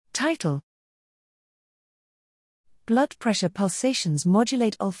Title: Blood pressure pulsations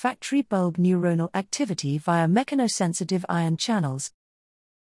modulate olfactory bulb neuronal activity via mechanosensitive ion channels.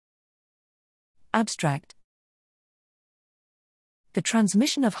 Abstract: The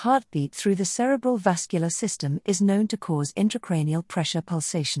transmission of heartbeat through the cerebral vascular system is known to cause intracranial pressure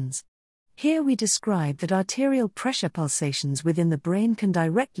pulsations. Here we describe that arterial pressure pulsations within the brain can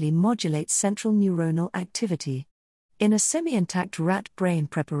directly modulate central neuronal activity. In a semi-intact rat brain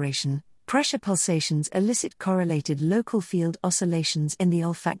preparation, pressure pulsations elicit correlated local field oscillations in the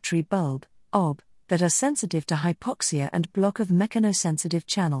olfactory bulb, OB, that are sensitive to hypoxia and block of mechanosensitive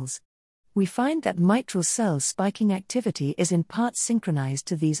channels. We find that mitral cell spiking activity is in part synchronized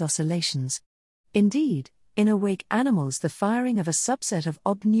to these oscillations. Indeed, in awake animals, the firing of a subset of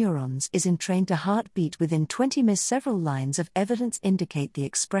OB neurons is entrained to heartbeat within 20 ms. Several lines of evidence indicate the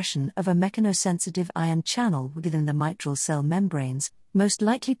expression of a mechanosensitive ion channel within the mitral cell membranes, most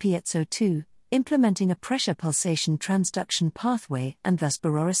likely piezo2, implementing a pressure pulsation transduction pathway and thus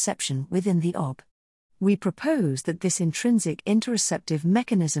baroreception within the OB. We propose that this intrinsic interoceptive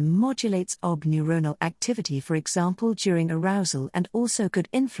mechanism modulates OB neuronal activity, for example during arousal, and also could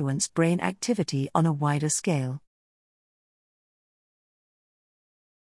influence brain activity on a wider scale.